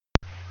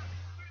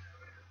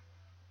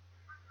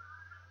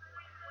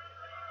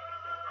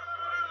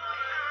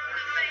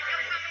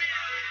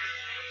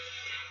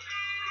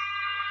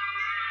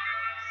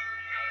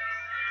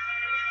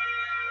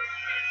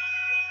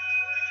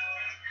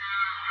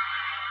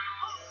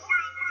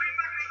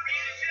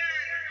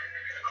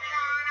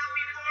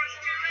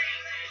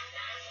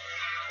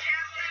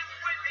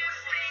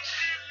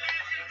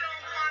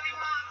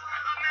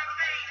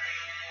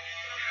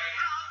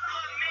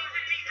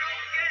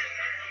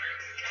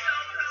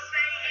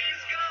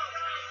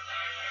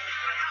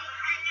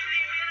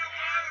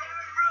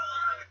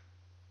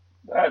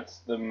That's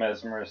the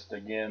mesmerist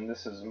again.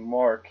 This is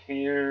Mark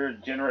here,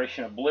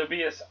 Generation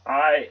Oblivious.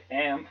 I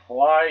am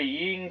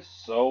flying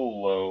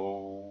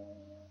solo.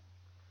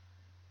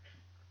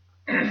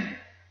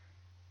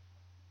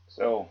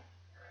 So,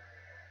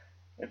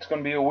 it's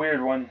going to be a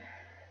weird one.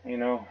 You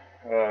know,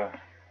 uh,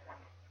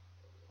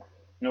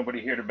 nobody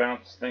here to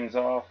bounce things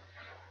off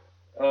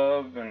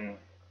of, and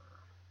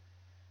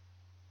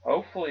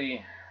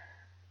hopefully,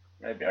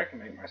 maybe I can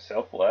make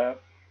myself laugh.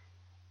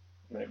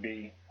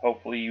 Maybe,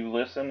 hopefully, you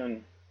listen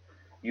and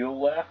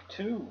you'll laugh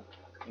too.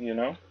 You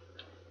know,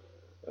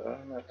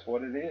 that's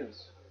what it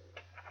is.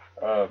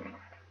 I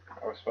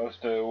was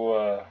supposed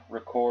to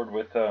record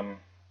with Tom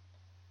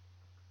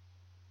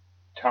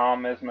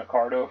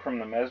Mesmacardo from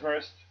The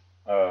Mesmerist,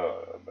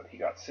 but he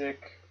got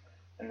sick.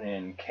 And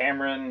then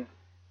Cameron,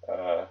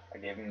 I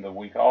gave him the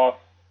week off,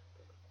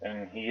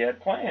 and he had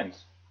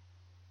plans.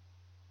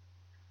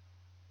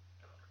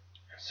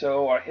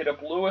 So I hit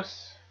up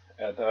Lewis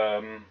at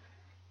the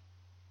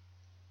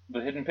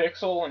Hidden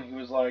Pixel, and he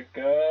was like,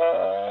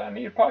 I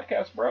need a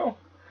podcast, bro.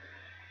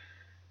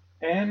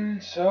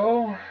 And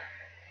so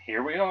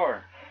here we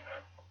are.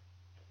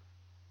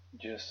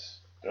 Just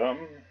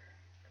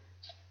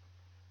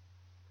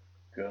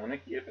gonna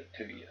give it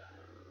to you.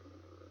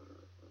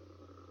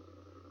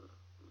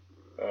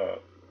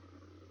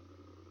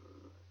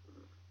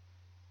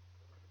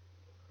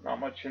 Not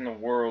much in the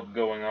world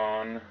going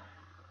on.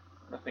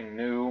 Nothing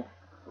new,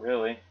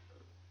 really.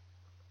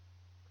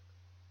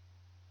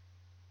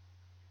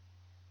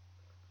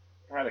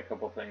 I had a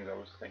couple things I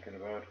was thinking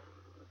about.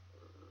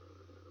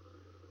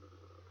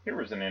 Here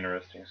was an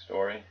interesting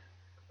story.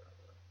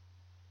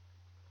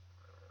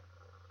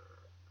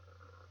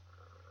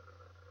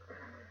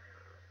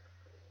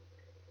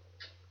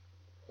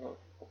 Oh,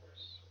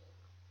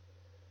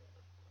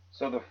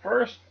 so the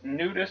first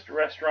nudist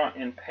restaurant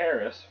in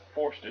Paris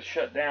forced to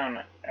shut down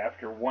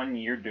after 1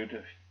 year due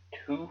to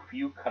too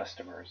few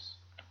customers.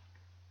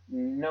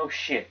 No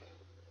shit.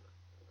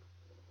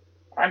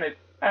 I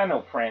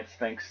know France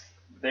thinks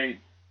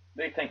they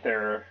think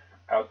they're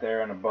out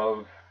there and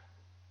above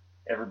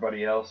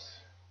everybody else.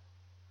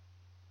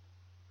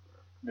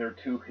 They're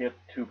too hip,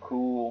 too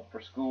cool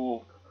for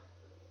school.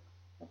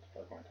 What the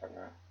fuck am I talking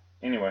about?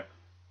 Anyway,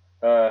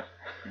 uh,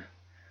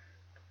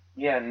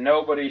 yeah,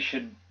 nobody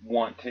should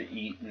want to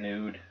eat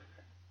nude.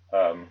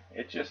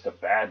 It's just a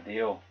bad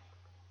deal.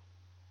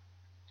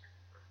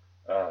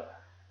 Uh,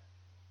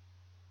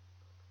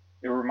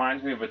 it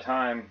reminds me of a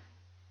time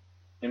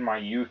in my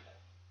youth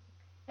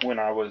when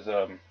I was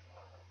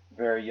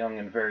very young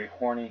and very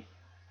horny.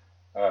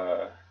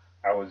 Uh,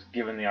 I was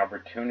given the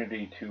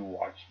opportunity to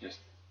watch just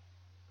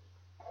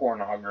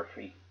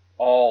pornography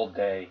all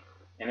day,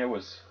 and it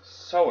was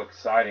so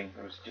exciting.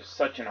 It was just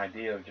such an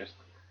idea of just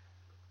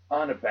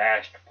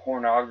unabashed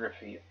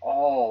pornography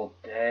all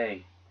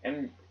day.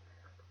 And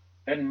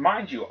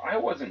mind you, I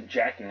wasn't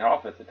jacking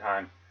off at the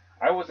time.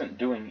 I wasn't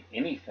doing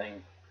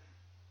anything,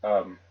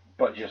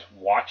 but just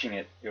watching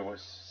it. It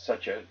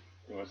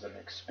was an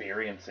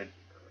experience.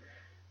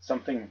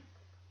 Something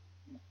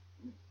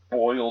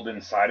boiled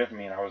inside of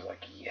me, and I was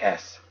like,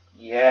 yes,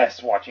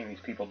 yes, watching these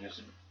people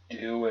just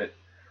do it.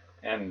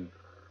 And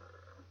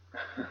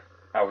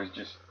I was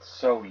just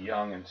so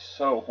young and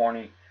so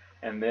horny,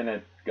 and then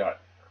it got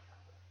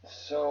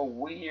so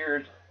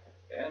weird,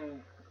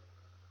 and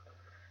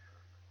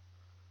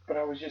but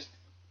I was just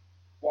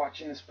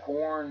watching this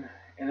porn,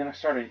 and then I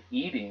started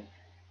eating,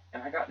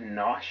 and I got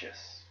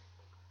nauseous,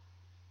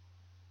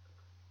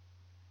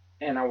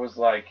 and I was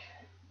like,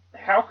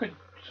 how could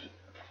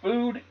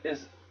food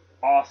is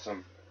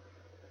awesome.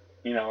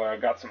 You know, I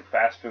got some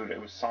fast food. It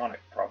was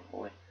Sonic,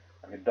 probably.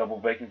 Like a double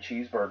bacon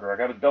cheeseburger. I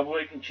got a double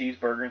bacon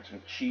cheeseburger and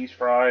some cheese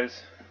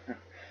fries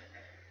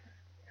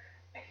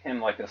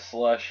and like a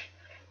slush.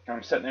 And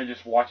I'm sitting there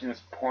just watching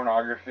this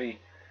pornography,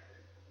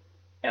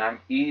 and I'm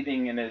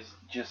eating, and I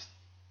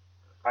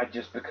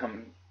just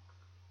become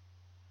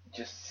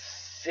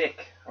just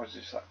sick. I was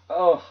just like,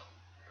 oh.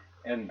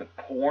 And the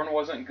porn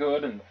wasn't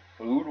good, and the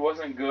food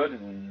wasn't good,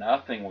 and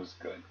nothing was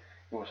good.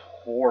 It was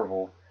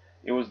horrible.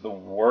 It was the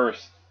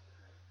worst.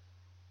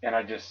 And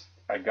I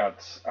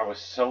was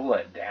so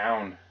let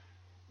down.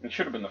 It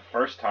should have been the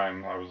first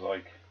time I was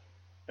like,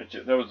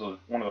 that was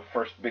one of the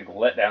first big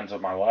letdowns of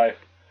my life.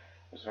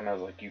 Was when I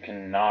was like, you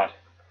cannot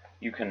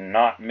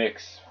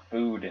mix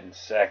food and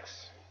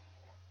sex.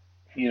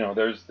 You know,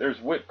 there's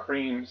whipped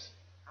creams,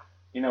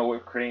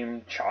 whipped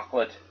cream,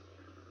 chocolate,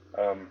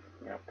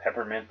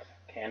 peppermint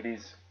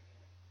candies,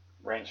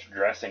 ranch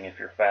dressing if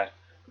you're fat,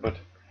 but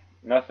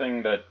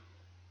nothing that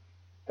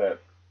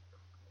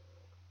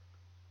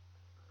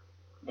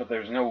but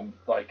there's no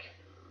like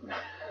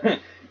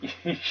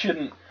you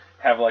shouldn't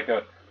have like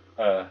a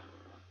a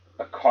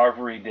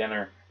carvery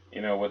dinner,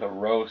 with a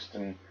roast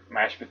and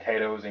mashed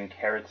potatoes and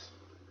carrots.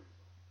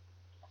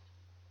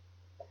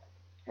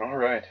 All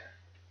right.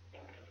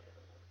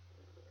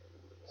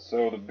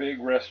 So the big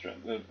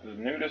restaurant, the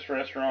nudist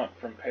restaurant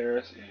from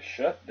Paris is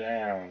shut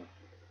down.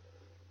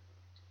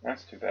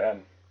 That's too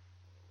bad.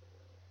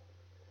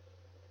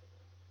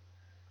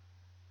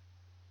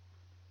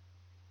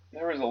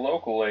 was a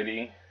local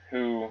lady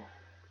who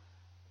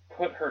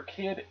put her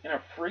kid in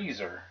a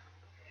freezer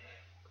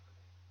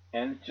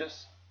and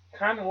just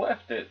kind of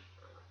left it.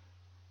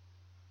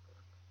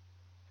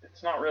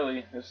 It's not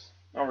really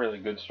a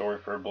good story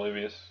for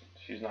Oblivious.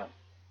 She's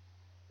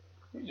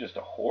just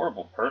a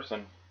horrible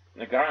person.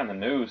 The guy on the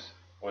news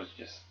was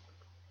just,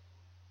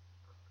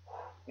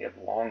 he had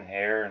long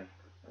hair and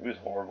it was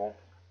horrible.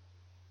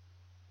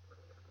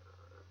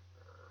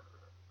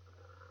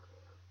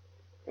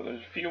 So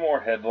there's a few more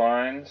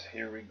headlines.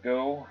 Here we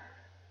go.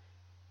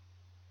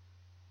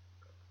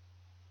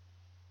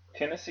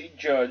 Tennessee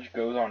judge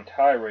goes on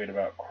tirade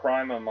about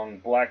crime among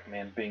black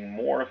men being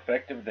more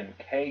effective than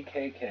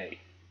KKK.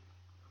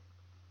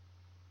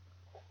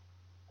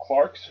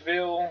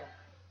 Clarksville,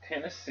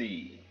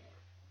 Tennessee.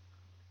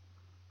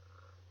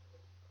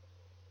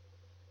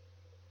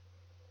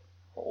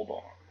 Hold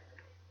on.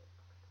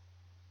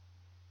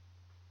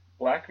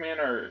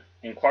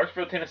 In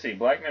Clarksville, Tennessee,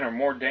 black men are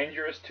more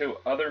dangerous to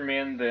other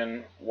men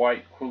than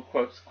white Ku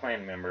Klux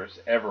Klan members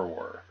ever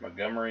were,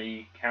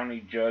 Montgomery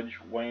County Judge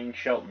Wayne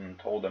Shelton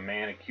told a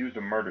man accused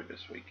of murder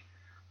this week.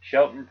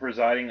 Shelton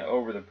presiding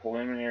over the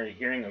preliminary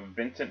hearing of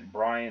Vincent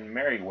Bryan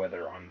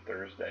Merriweather on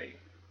Thursday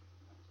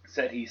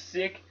said he's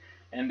sick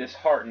and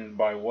disheartened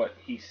by what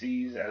he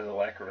sees as a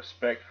lack of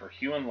respect for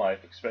human life,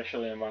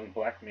 especially among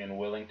black men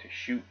willing to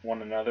shoot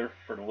one another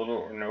for little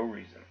or no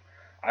reason.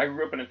 I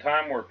grew up in a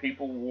time where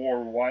people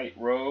wore white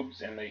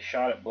robes and they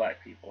shot at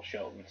black people,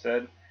 Shelton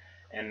said,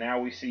 and now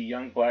we see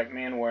young black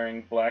men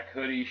wearing black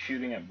hoodies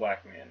shooting at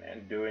black men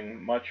and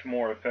doing much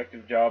more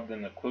effective job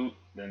than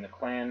the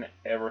Klan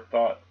ever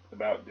thought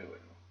about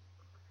doing.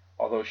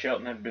 Although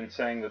Shelton had been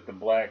saying that the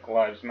Black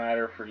Lives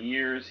Matter for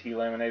years, he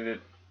lamented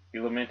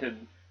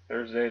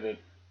Thursday that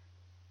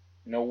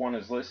no one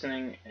is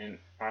listening and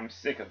I'm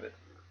sick of it.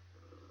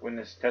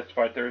 Witness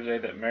testified Thursday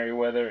that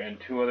Merriweather and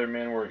two other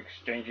men were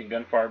exchanging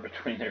gunfire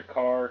between their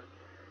car.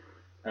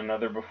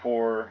 Another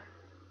before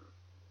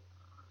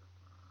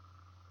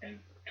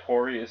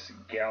Antorius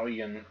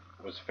Gallion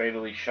was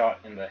fatally shot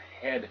in the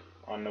head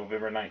on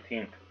November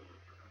 19th.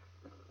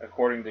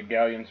 According to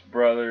Gallion's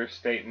brother,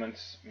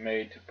 statements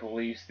made to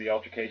police, the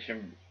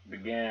altercation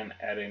began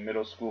at a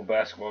middle school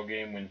basketball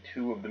game when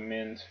two of the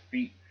men's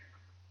feet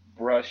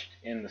brushed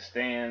in the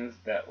stands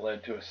that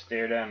led to a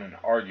stare down and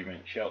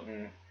argument.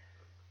 Shelton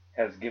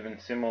has given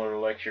similar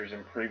lectures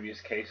in previous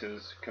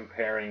cases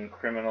comparing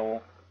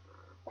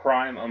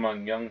crime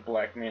among young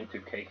black men to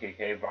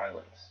KKK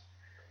violence.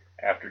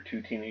 After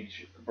two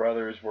teenage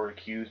brothers were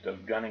accused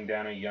of gunning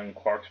down a young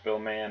Clarksville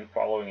man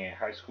following a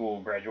high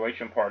school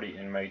graduation party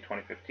in May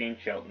 2015,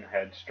 Shelton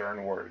had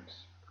stern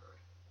words.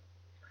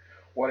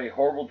 What a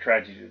horrible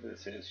tragedy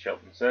this is,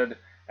 Shelton said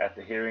at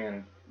the hearing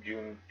in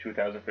June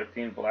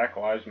 2015. Black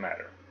Lives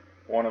Matter.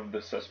 One of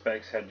the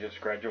suspects had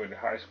just graduated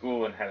high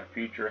school and had a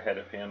future ahead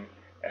of him,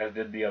 as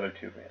did the other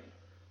two men.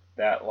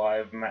 That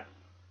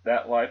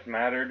life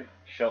mattered,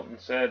 Shelton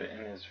said,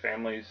 and his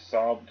family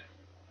sobbed.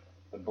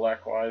 The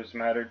Black Lives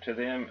mattered to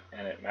them,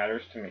 and it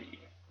matters to me.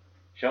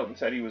 Shelton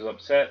said he was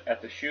upset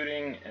at the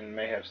shooting and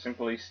may have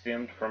simply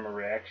stemmed from a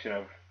reaction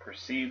of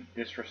perceived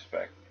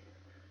disrespect.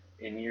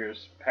 In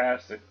years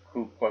past, the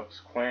Ku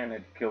Klux Klan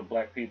had killed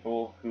black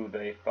people who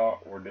they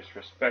thought were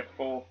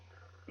disrespectful,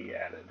 he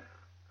added.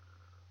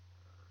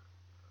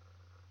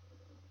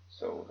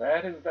 So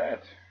that is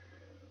that.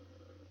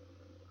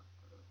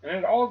 And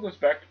it all goes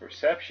back to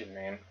perception,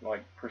 man.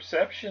 Like,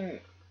 perception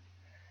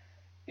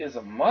is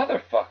a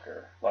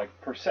motherfucker.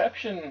 Like,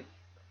 perception,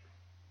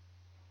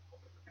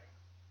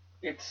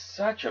 it's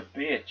such a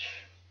bitch.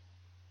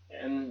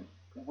 And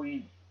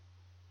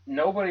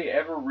nobody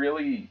ever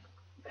really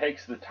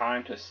takes the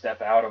time to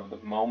step out of the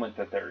moment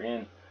that they're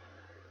in.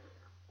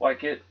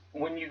 Like,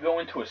 when you go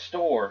into a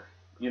store,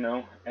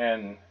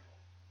 and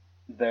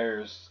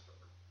there's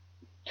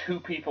two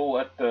people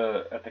at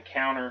the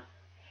counter,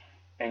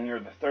 and you're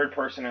the third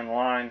person in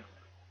line,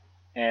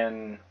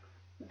 and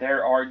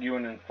they're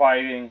arguing and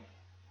fighting,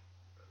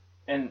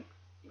 and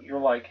you're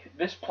like,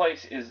 this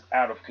place is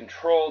out of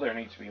control, there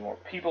needs to be more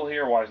people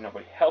here, why is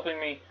nobody helping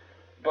me?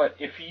 But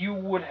if you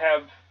would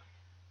have,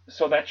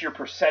 so that's your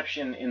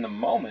perception in the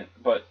moment,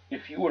 but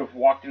if you would have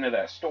walked into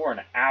that store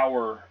an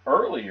hour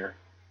earlier,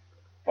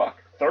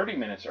 30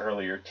 minutes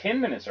earlier,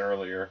 10 minutes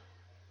earlier,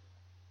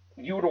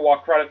 you would have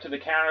walked right up to the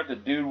counter, the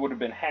dude would have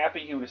been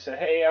happy, he would have said,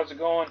 hey, how's it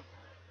going?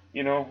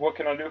 What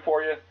can I do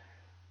for you?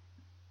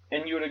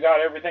 And you would have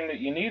got everything that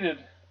you needed,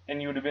 and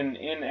you would have been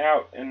in,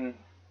 out, and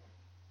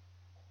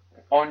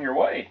on your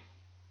way.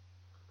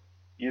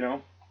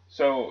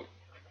 So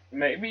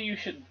maybe you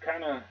should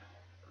kind of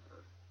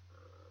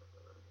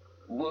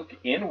look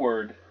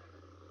inward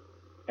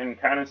and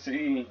kind of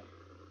see,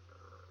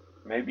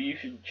 maybe you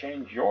should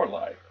change your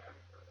life,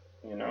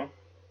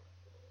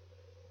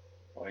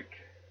 Like,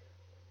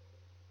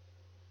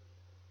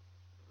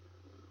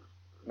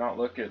 not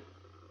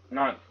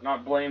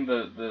blame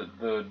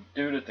the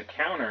dude at the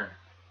counter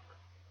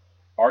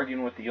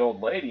arguing with the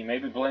old lady.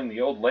 Maybe blame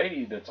the old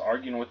lady that's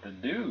arguing with the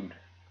dude,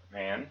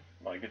 man.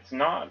 Like, it's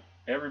not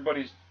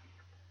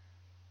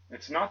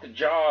the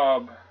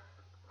job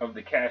of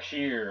the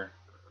cashier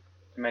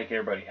to make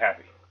everybody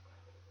happy.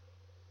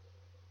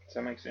 Does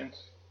that make sense?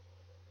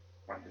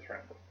 I'm just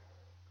rambling.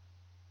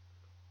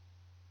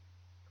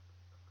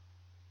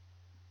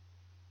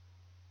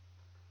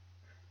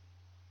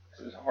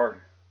 This is hard.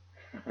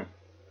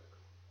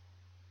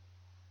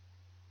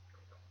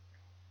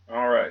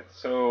 Alright,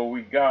 so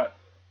we got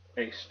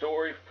a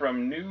story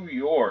from New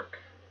York.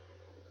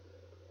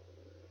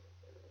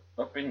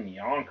 Up in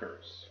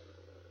Yonkers.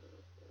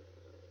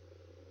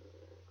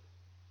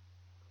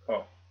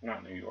 Oh,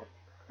 not New York.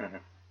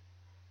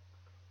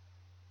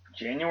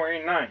 January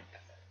 9th.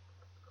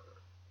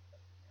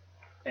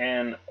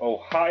 An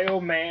Ohio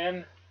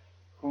man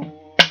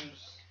who's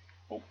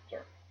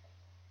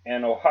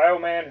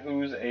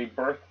a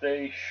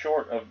birthday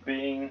short of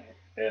being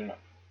an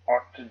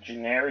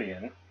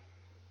octogenarian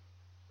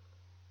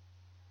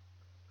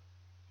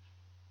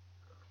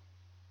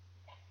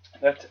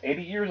that's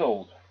 80 years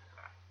old.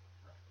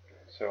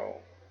 So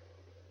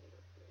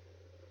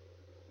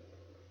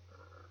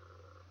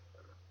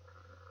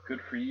good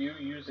for you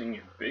using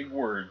your big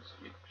words,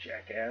 you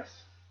jackass.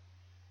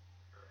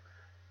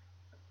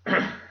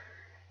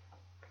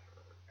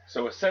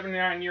 So a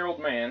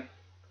 79-year-old man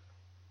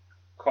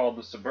called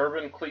the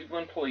suburban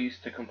Cleveland police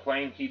to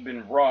complain he'd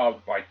been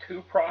robbed by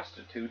two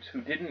prostitutes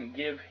who didn't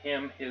give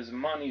him his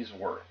money's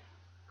worth,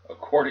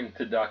 according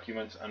to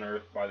documents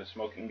unearthed by the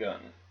Smoking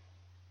Gun.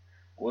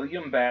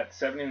 William Batts,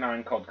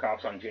 79, called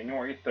cops on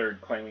January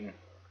 3rd claiming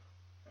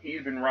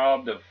he'd been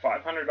robbed of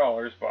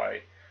 $500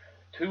 by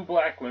two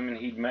black women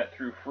he'd met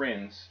through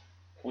friends.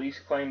 Police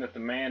claim that the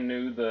man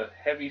knew the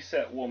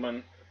heavy-set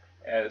woman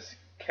as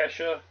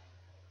Kesha,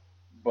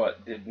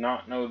 but did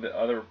not know the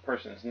other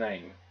person's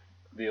name.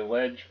 The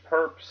alleged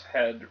perps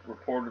had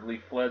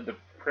reportedly fled the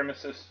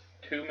premises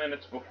 2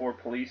 minutes before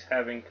police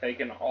having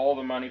taken all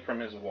the money from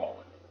his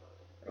wallet,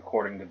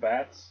 according to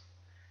Batts.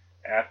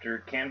 After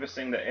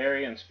canvassing the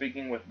area and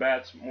speaking with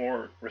Batts,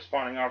 more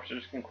responding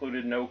officers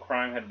concluded no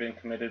crime had been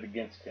committed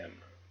against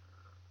him.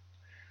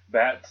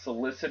 Batts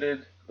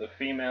solicited the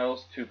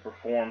females to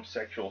perform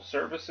sexual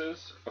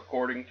services.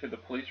 According to the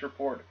police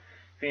report,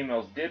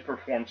 females did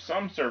perform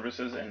some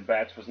services, and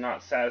Batts was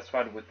not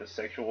satisfied with the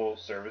sexual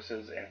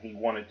services, and he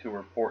wanted to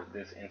report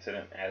this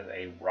incident as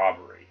a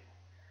robbery.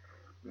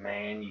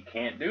 Man, you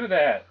can't do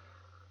that.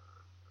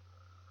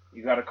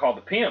 You gotta call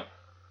the pimp.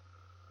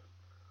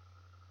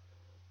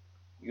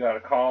 You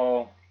gotta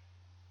call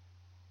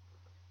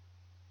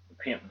the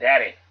pimp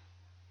daddy.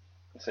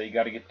 So you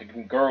gotta get the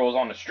girls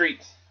on the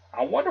streets.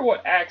 I wonder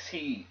what acts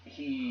he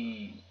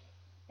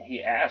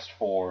asked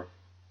for,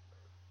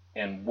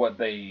 and what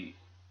they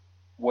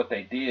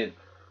did,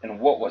 and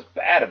what was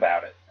bad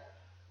about it.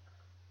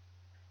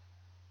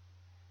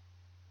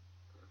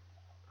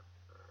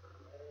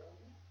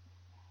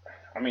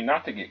 I mean,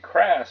 not to get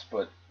crass,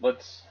 but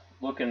let's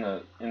look in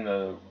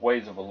the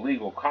ways of a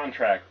legal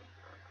contract.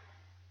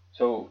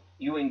 So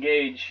you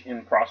engage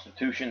in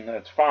prostitution,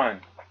 that's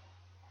fine.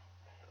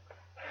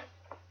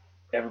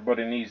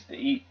 Everybody needs to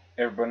eat.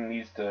 Everybody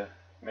needs to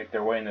make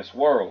their way in this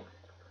world.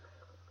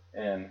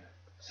 And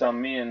some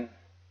men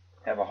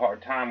have a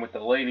hard time with the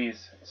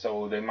ladies,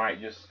 so they might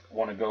just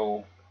want to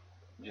go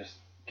just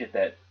get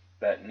that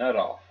nut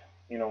off,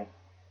 you know.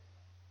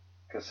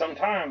 Because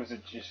sometimes you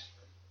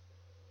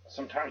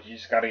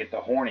just got to get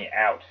the horny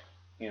out.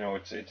 You know,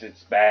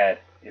 it's bad.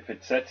 If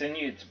it sets in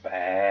you, it's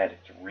bad.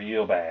 It's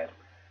real bad.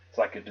 It's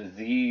like a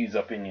disease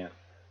up in you.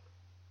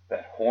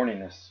 That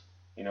horniness.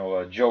 You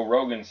know, Joe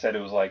Rogan said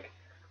it was like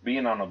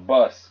being on a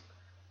bus,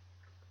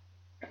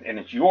 and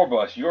it's your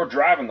bus. You're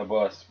driving the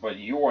bus, but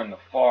you're in the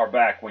far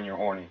back when you're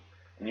horny.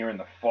 And you're in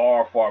the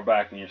far, far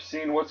back, and you're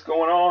seeing what's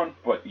going on,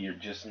 but you're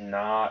just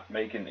not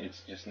making,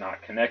 it's just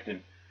not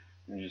connected.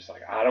 And you're just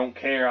like, I don't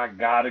care, I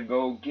gotta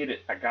go get it.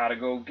 I gotta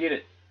go get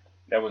it.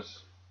 I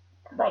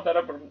brought that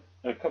up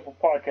a couple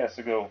podcasts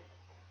ago,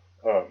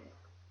 or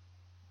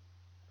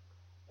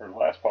the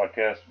last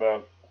podcast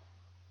about,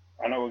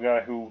 I know a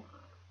guy who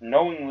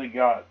knowingly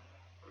got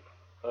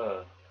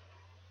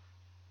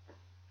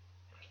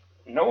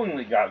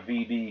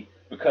VD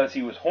because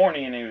he was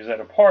horny and he was at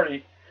a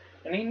party,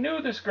 and he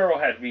knew this girl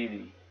had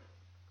VD.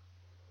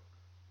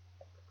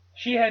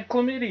 She had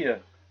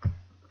chlamydia,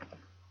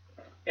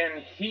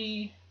 and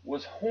he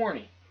was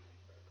horny,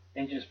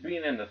 and just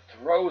being in the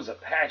throes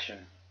of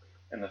passion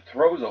and the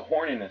throes of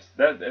horniness.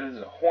 That is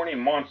a horny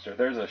monster.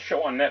 There's a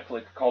show on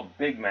Netflix called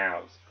Big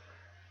Mouths.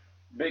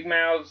 Big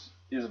Mouths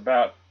is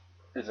a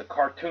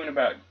cartoon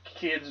about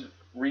kids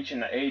reaching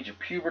the age of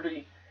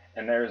puberty,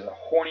 and there is a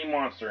horny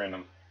monster in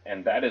them,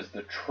 and that is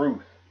the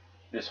truth.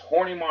 This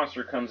horny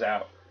monster comes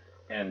out,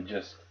 and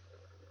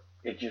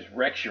it just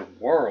wrecks your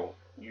world.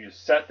 You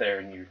just sit there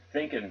and you're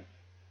thinking,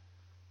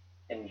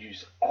 and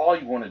all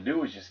you want to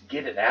do is just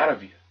get it out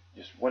of you.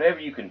 Just whatever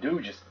you can do,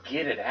 just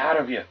get it out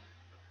of you.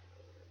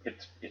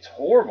 It's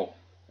horrible,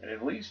 and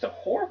it leads to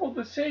horrible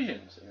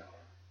decisions. You know?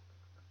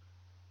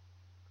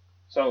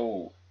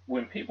 So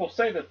when people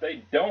say that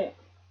they don't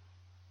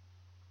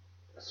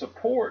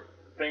support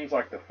things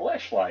like the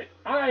Fleshlight,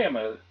 I am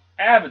an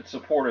avid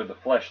supporter of the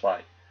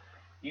Fleshlight.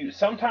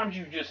 Sometimes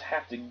you just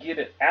have to get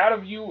it out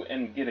of you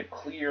and get a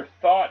clear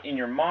thought in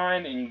your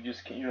mind, and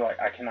you're like,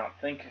 I cannot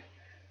think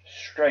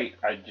straight.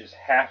 I just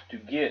have to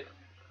get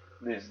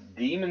this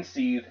demon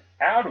seed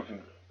out of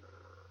me.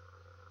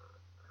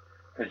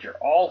 Because you're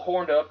all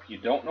horned up, you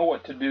don't know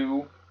what to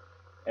do,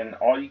 and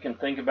all you can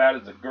think about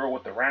is a girl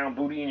with the round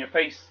booty in your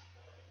face.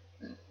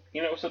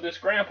 So this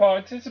grandpa,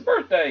 it's his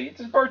birthday. It's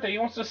his birthday. He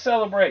wants to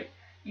celebrate.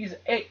 He's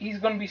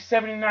going to be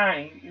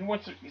 79.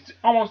 He's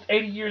almost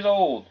 80 years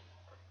old.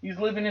 He's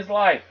living his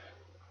life.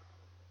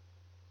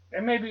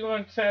 And maybe he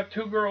wants to have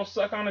 2 girls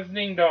suck on his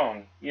ding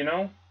dong,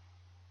 And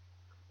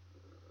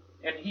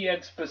he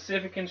had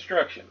specific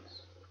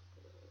instructions.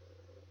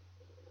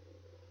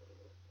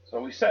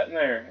 So he's sitting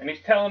there, and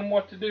he's telling them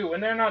what to do,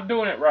 and they're not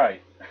doing it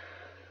right.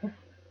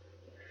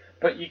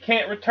 But you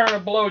can't return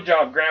a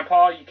blowjob,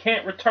 Grandpa. You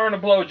can't return a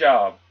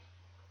blowjob.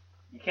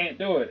 You can't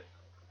do it.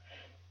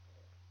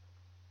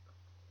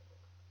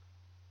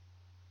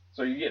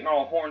 So you're getting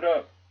all horned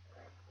up.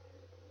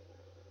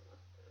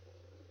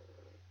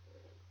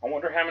 I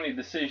wonder how many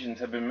decisions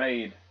have been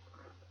made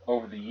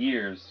over the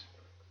years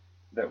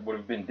that would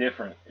have been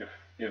different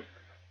if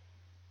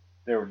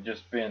there would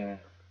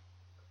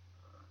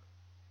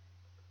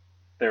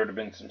have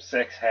been some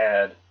sex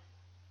had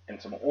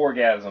and some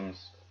orgasms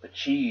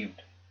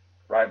achieved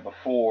right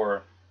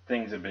before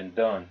things have been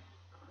done.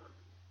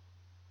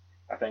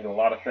 I think a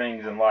lot of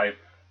things in life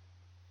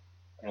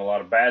and a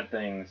lot of bad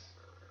things,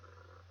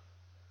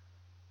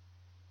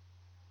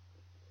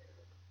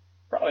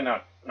 probably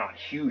not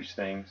huge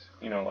things,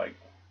 like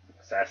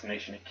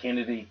assassination of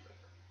Kennedy,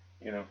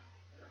 I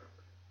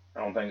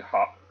don't think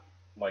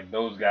like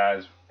those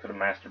guys could have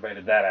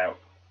masturbated that out,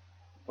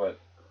 but,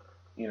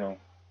 you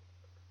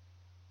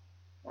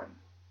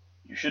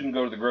shouldn't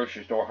go to the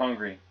grocery store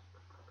hungry,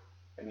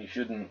 and you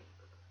shouldn't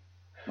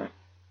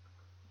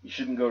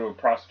go to a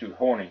prostitute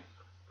horny.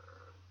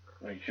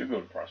 You should go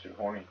to a prostitute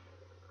horny.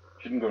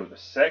 You shouldn't go to the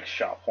sex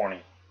shop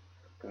horny,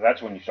 because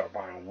that's when you start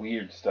buying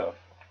weird stuff.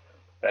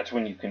 That's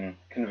when you can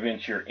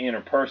convince your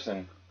inner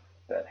person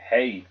that,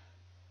 hey,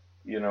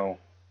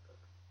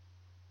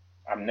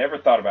 I've never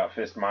thought about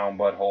fisting my own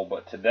butthole,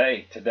 but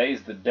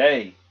today's the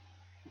day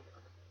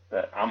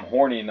that I'm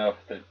horny enough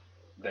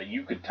that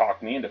you could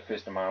talk me into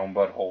fisting my own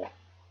butthole.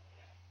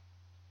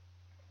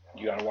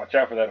 You gotta watch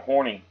out for that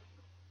horny.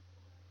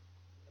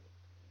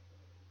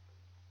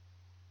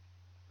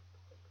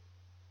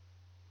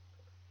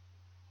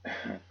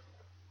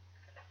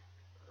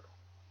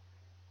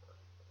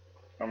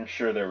 I'm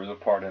sure there was a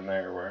part in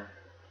there where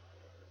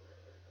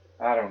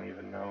I don't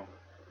even know.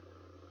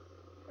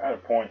 I had a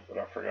point, but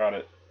I forgot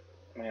it.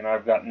 Man,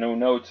 I've got no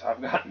notes.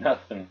 I've got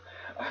nothing.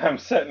 I'm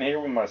sitting here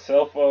with my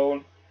cell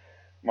phone.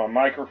 My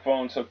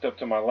microphone's hooked up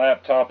to my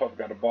laptop. I've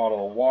got a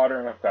bottle of water,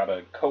 and I've got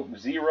a Coke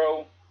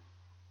Zero.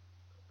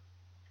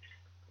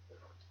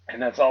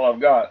 And that's all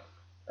I've got.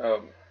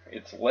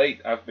 It's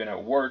late. I've been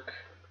at work.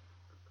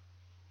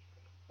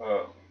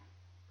 I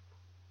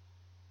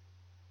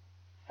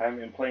haven't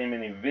been playing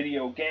many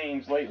video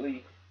games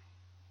lately.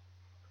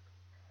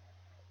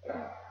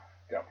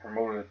 Got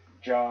promoted at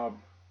the job.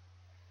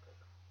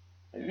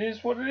 It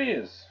is what it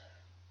is.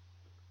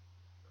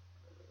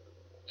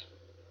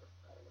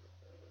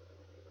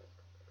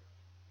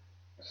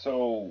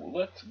 So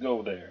let's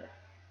go there.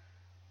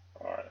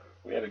 Alright,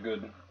 we had a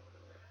good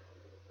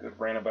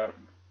rant about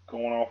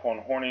going off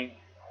on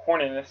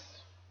horniness.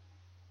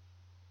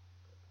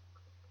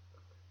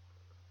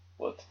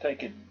 Let's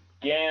take a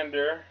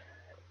gander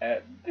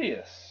at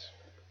this.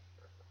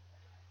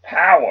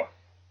 Power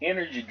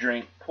energy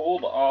drink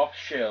pulled off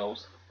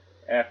shelves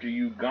after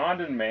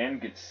Ugandan man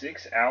gets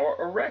 6-hour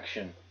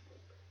erection.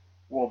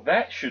 Well,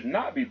 that should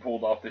not be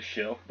pulled off the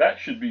shelf. That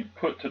should be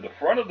put to the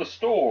front of the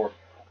store.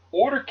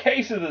 Order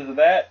cases of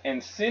that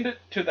and send it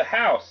to the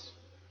house.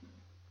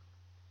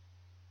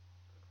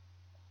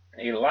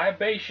 A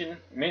libation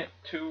meant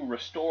to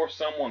restore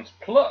someone's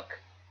pluck.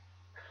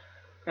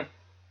 I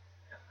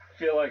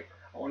feel like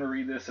I want to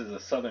read this as a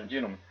southern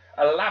gentleman.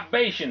 A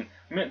libation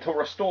meant to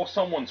restore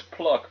someone's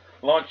pluck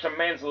launched a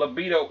man's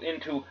libido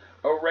into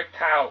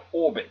erectile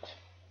orbit.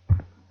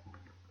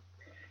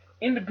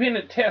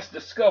 Independent tests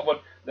discovered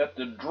that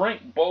the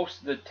drink boasts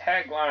the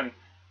tagline,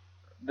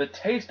 "The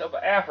taste of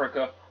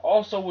Africa,"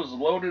 also was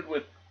loaded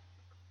with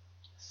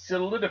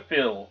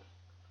sildenafil,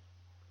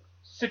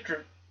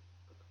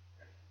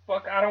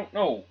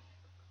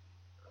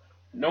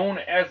 known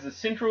as the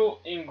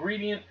central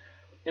ingredient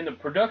in the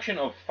production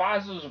of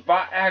Pfizer's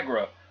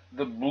Viagra,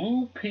 the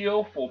blue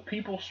pill for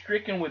people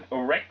stricken with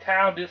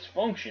erectile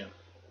dysfunction.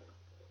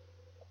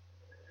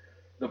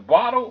 The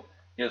bottle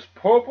is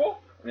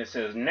purple and it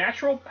says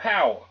natural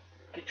power.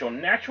 Get your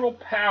natural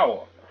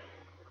power.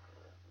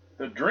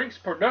 The drink's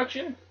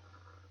production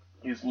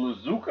is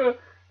Lazuka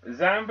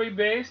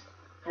Zambia-based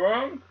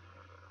firm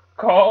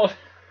called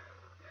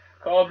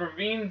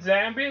Ravine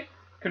Zambia.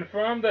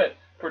 Confirmed that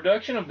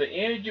production of the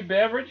energy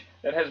beverage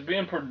that has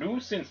been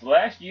produced since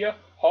last year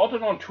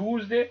halted on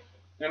Tuesday,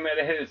 and that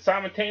it has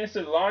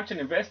simultaneously launched an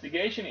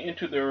investigation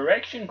into the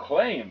erection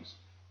claims.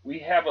 We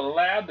have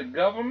allowed the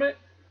government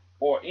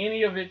or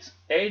any of its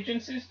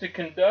agencies to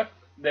conduct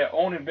their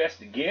own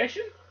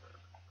investigation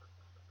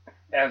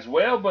as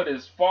well, but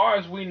as far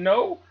as we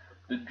know,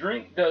 the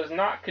drink does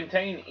not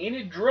contain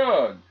any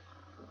drug.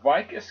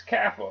 Vicus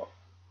Kappa,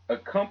 a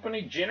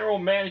company general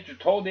manager,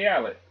 told the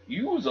outlet,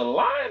 "You's a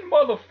lying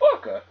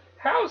motherfucker.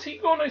 How's he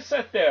gonna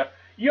sit there?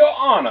 Your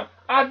Honor,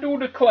 I do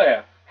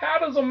declare, how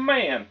does a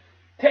man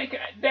take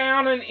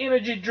down an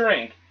energy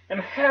drink and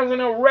has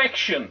an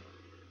erection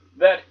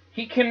that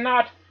he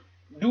cannot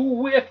do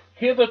with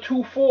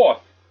hitherto forth?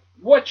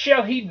 What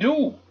shall he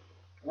do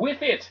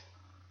with it?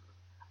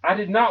 I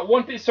did not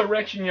want this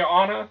erection, Your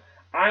Honor.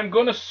 I'm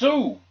gonna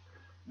sue.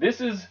 This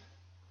is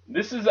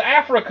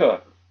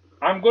Africa.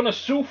 I'm gonna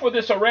sue for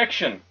this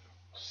erection.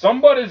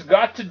 Somebody's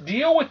got to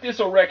deal with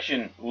this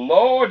erection.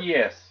 Lord,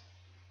 yes."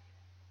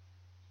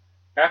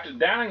 After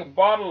downing a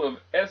bottle of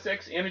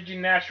SX Energy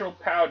Natural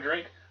Power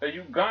Drink, a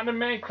Ugandan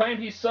man claimed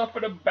he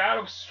suffered a bout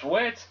of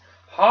sweats,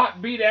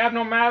 heartbeat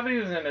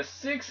abnormalities, and a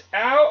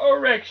 6-hour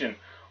erection.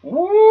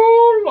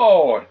 Woo,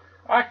 Lord,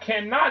 I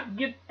cannot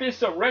get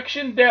this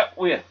erection dealt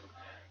with.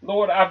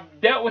 Lord,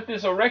 I've dealt with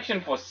this erection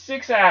for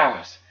 6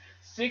 hours.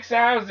 6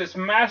 hours, this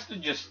master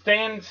just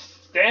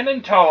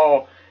standing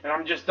tall, and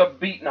I'm just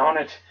a-beating on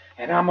it,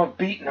 and I'm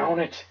a-beating on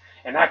it,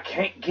 and I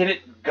can't get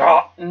it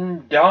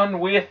gotten done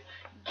with.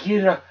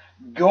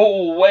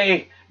 Go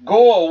away,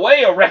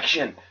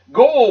 erection,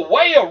 go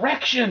away,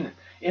 erection,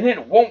 and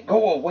it won't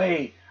go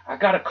away. I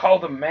gotta call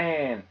the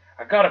man.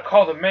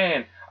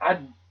 I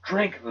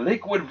drink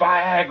liquid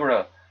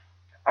Viagra.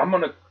 I'm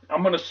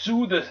gonna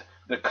sue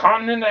the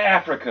continent of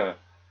Africa.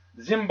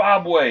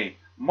 Zimbabwe,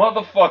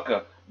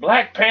 motherfucker,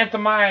 Black Panther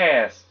my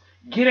ass.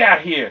 Get out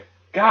here.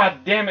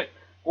 God damn it.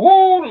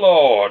 Woo,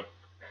 Lord.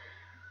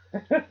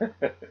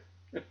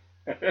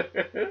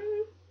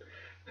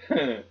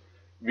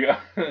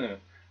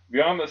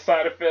 Beyond the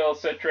cytophyll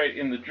citrate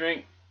in the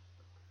drink,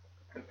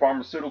 the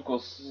Pharmaceutical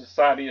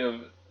Society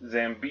of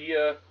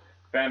Zambia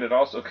found it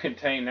also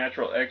contained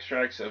natural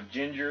extracts of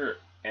ginger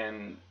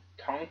and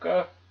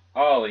tonka,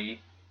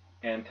 ali,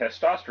 and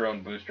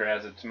testosterone booster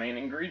as its main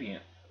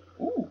ingredient.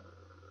 Ooh.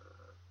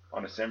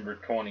 On December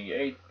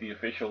 28th, the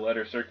official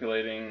letter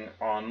circulating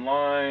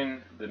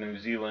online, the New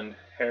Zealand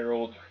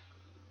Herald,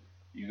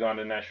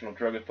 Uganda National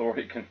Drug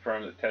Authority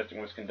confirmed that testing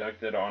was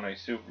conducted on a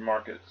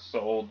supermarket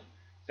sold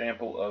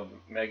sample of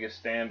Mega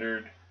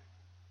Standard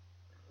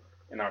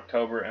in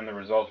October, and the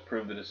results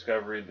proved the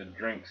discovery of the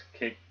drink's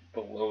kick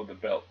below the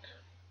belt.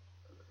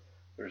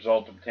 The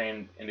result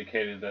obtained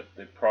indicated that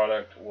the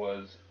product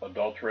was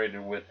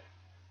adulterated with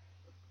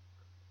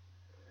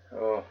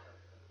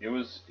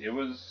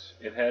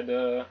it had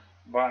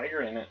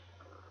Viagra in it.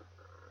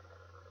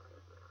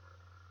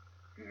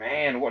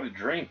 Man, what a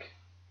drink.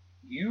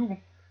 You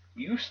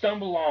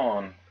stumble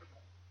on.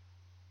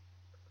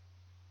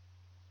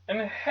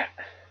 And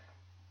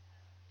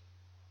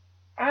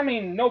I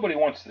mean, nobody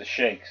wants the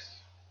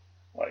shakes.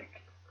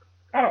 Like,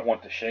 I don't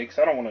want the shakes.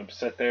 I don't want to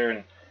sit there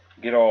and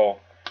get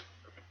all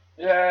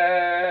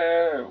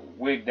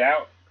wigged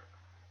out.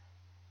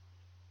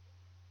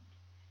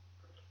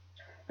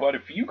 But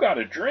if you got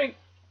a drink,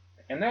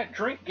 and that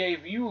drink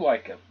gave you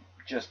like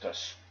just a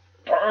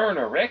stern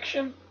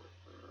erection,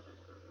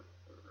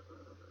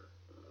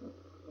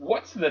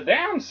 what's the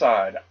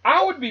downside?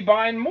 I would be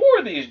buying more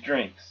of these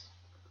drinks.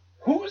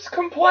 Who's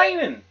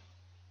complaining?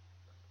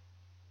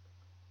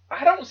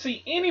 I don't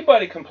see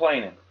anybody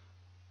complaining.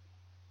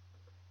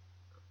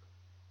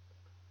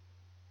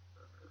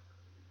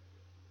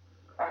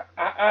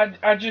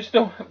 I just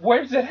don't.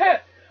 Where's it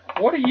at?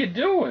 What are you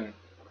doing?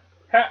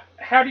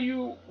 How do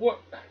you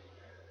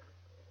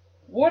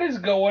what is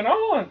going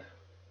on?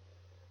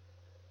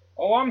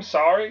 Oh, I'm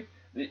sorry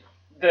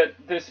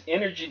that this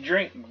energy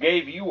drink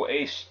gave you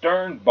a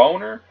stern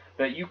boner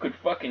that you could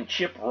fucking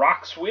chip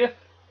rocks with.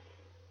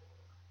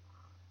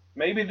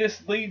 Maybe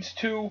this leads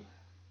to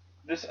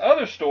this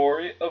other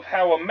story of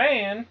how a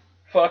man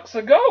fucks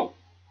a goat.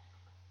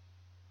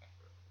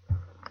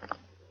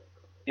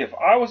 If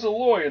I was a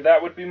lawyer,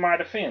 that would be my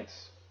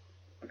defense.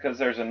 Because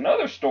there's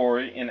another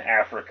story in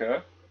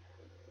Africa,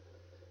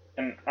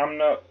 and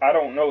I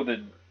don't know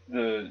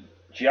the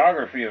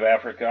geography of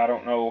Africa. I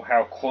don't know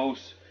how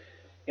close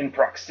in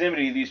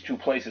proximity these two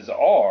places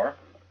are,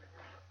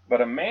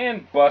 but a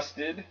man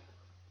busted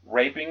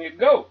raping a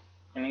goat,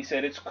 and he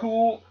said, "It's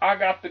cool, I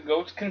got the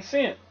goat's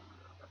consent."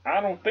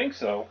 I don't think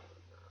so.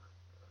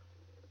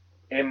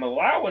 A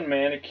Malawian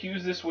man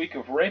accused this week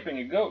of raping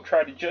a goat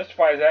tried to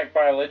justify his act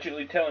by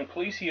allegedly telling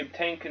police he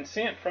obtained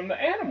consent from the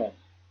animal.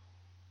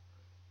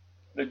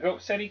 The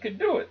goat said he could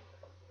do it.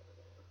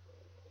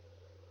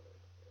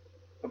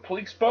 The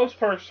police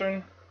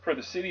spokesperson for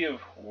the city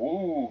of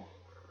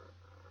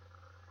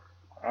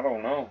I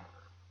don't know.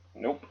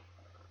 Nope.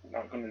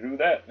 Not going to do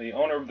that. The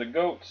owner of the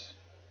goats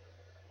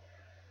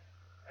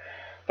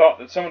thought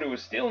that somebody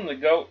was stealing the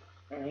goat,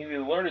 and he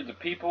alerted the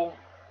people.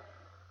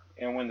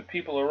 And when the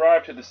people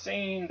arrived to the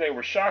scene, they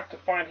were shocked to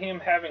find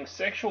him having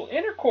sexual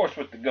intercourse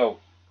with the goat.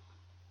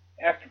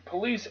 After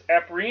police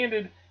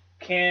apprehended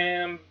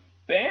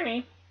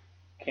Kambani,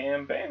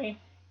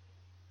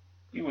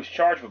 He was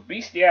charged with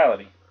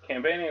bestiality.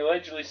 Cambani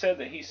allegedly said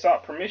that he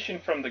sought permission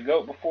from the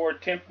goat before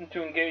attempting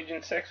to engage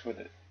in sex with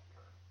it.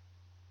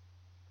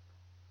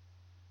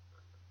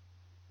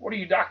 What are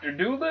you, Dr.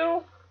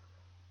 Doolittle?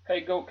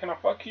 Hey, goat, can I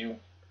fuck you?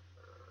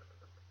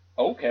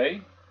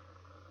 Okay.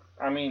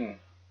 I mean,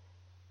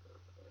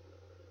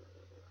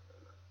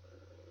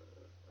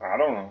 I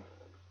don't know.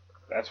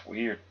 That's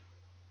weird.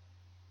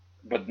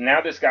 But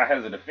now this guy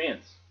has a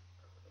defense.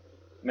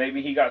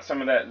 Maybe he got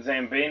some of that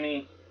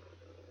Zambini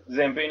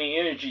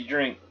energy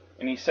drink,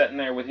 and he's sitting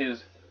there with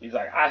his. He's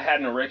like, I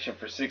had an erection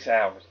for 6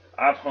 hours.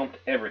 I've humped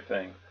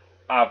everything.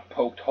 I've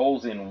poked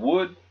holes in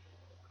wood.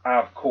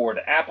 I've cored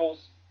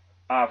apples.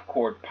 I've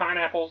cored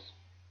pineapples.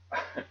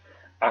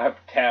 I've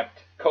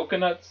tapped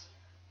coconuts.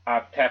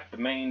 I've tapped the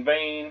main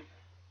vein.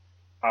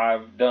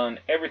 I've done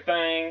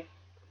everything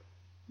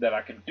that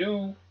I could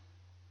do.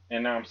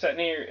 And now I'm sitting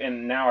here,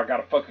 and now I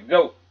gotta fuck a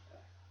goat.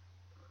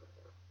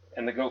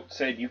 And the goat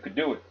said you could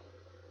do it.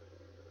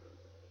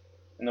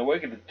 In the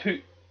wake of the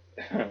two,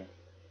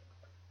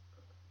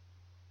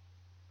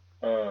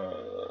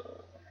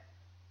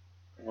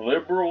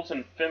 liberals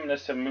and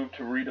feminists have moved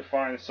to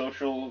redefine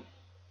social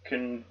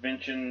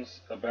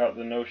conventions about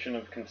the notion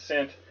of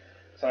consent,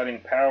 citing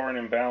power and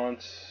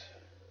imbalance.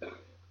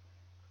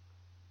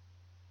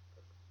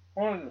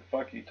 What the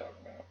fuck are you talking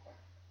about?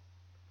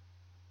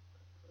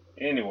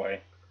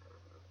 Anyway,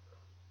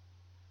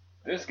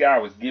 this guy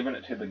was giving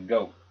it to the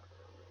goat.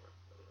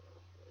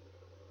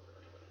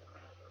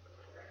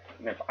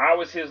 And if I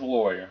was his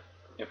lawyer,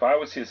 if I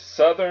was his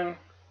southern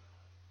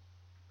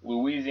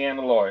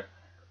Louisiana lawyer,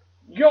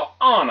 Your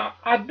Honor,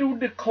 I do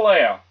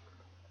declare,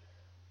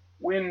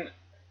 when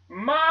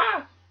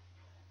my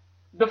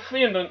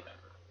defendant,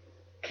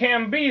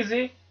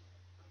 Cambisi,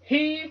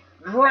 he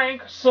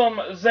drank some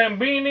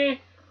Zambini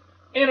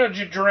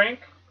energy drink,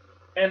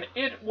 and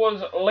it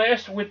was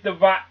laced with the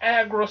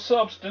Viagra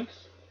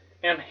substance,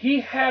 and he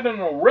had an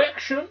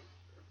erection,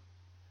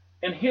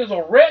 and his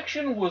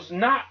erection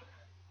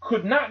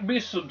could not be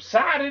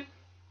subsided.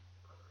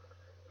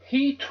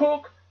 He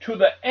took to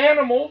the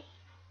animals,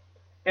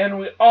 and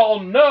we all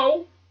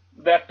know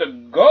that the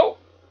goat,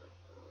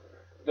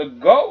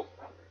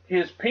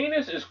 his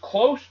penis is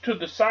close to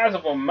the size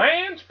of a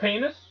man's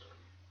penis,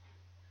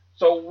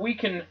 so we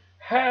can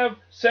have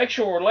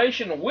sexual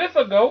relation with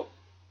a goat,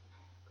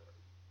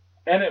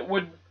 and it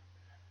would,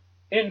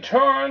 in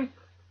turn,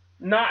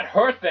 not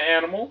hurt the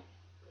animal.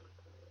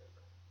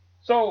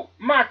 So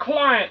my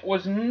client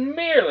was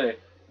merely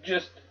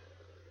just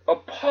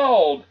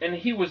appalled, and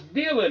he was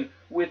dealing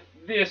with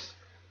this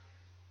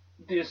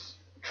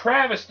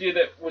travesty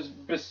that was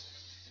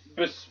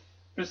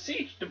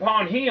beseeched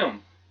upon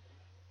him.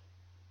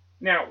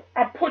 Now,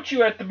 I put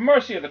you at the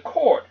mercy of the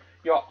court,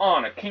 Your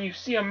Honor. Can you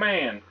see a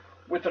man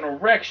with an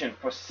erection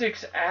for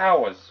 6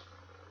 hours,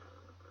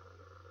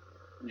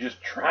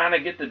 just trying to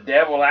get the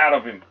devil out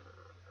of him,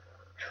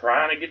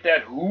 trying to get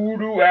that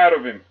hoodoo out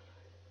of him?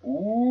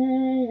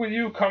 Ooh, will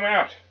you come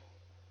out?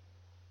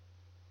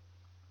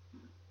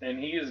 And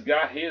he has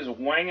got his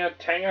wanga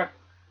tanga,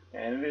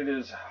 and it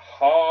is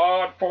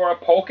hard for a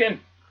poking.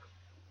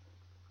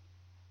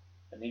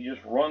 And he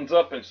just runs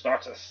up and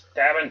starts a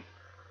stabbing.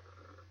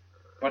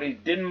 But he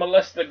didn't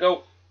molest the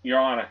goat, Your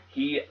Honor.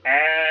 He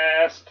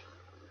asked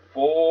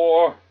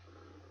for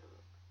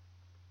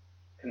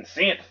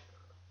consent,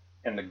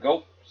 and the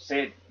goat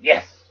said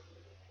yes.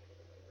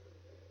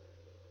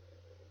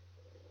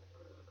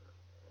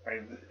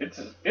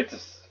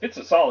 It's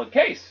a solid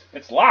case.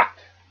 It's locked.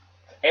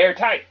 It's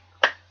airtight.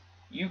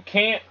 You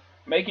can't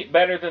make it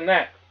better than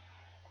that.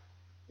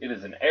 It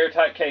is an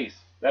airtight case.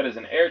 That is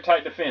an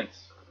airtight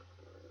defense.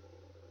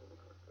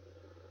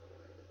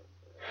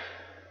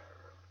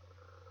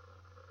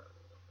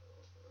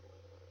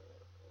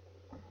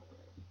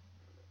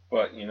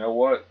 But you know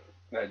what?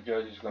 That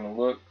judge is going to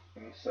look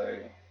and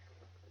say,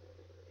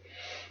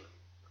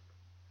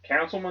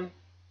 Councilman,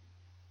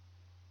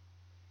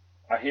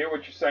 I hear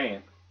what you're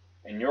saying,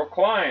 and your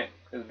client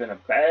has been a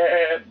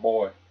bad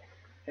boy.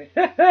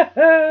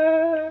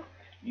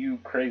 You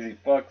crazy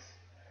fucks.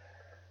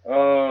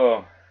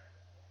 Oh,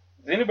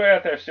 is anybody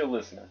out there still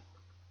listening?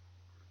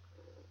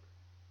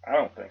 I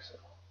don't think so.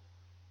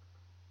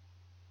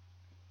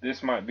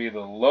 This might be the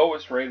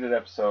lowest rated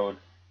episode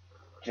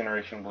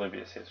Generation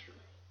Oblivious history.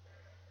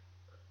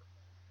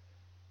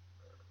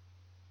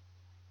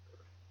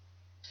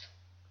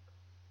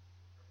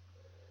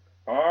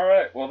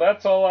 Alright, well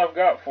that's all I've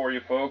got for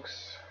you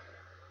folks.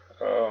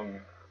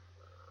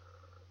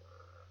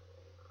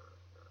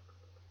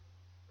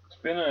 It's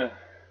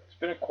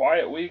been a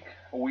quiet week,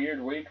 a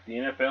weird week. The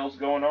NFL's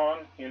going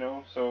on,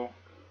 so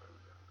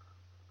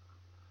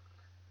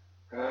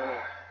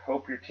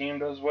hope your team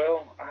does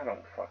well. I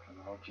don't fucking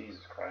know,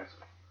 Jesus Christ.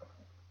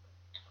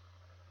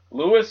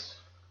 Lewis,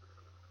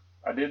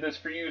 I did this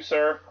for you,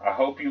 sir. I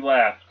hope you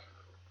laughed.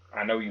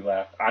 I know you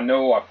laughed. I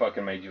know I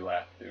fucking made you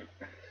laugh, dude.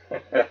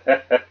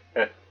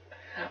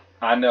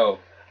 I know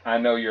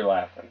you're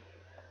laughing.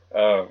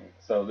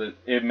 So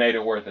it made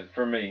it worth it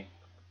for me.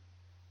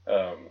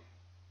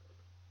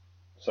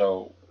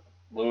 So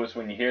Lewis,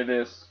 when you hear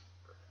this,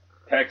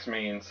 text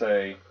me and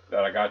say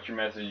that I got your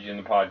message in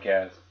the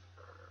podcast.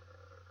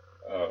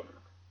 I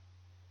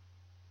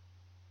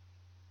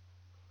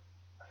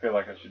feel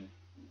like I should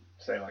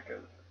say like a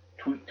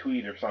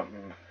tweet or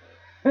something.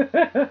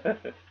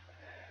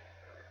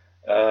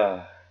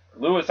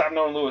 Lewis, I've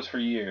known Lewis for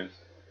years.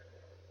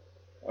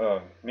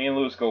 Me and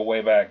Lewis go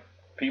way back.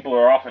 People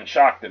are often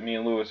shocked that me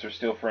and Lewis are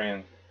still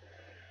friends.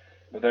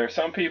 But there are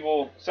some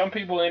people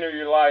enter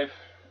your life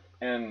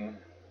and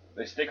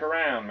they stick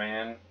around,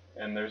 man.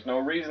 And there's no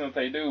reason that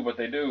they do, but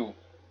they do.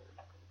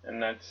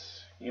 And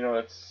that's,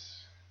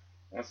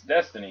 that's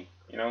destiny,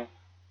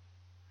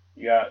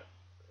 You got,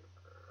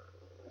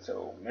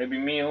 so maybe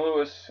me and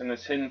Lewis in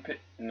this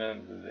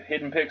the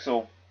hidden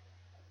pixel,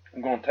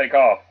 I'm going to take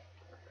off.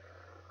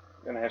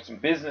 I'm going to have some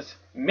business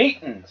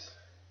meetings.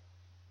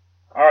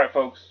 All right,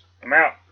 folks, I'm out.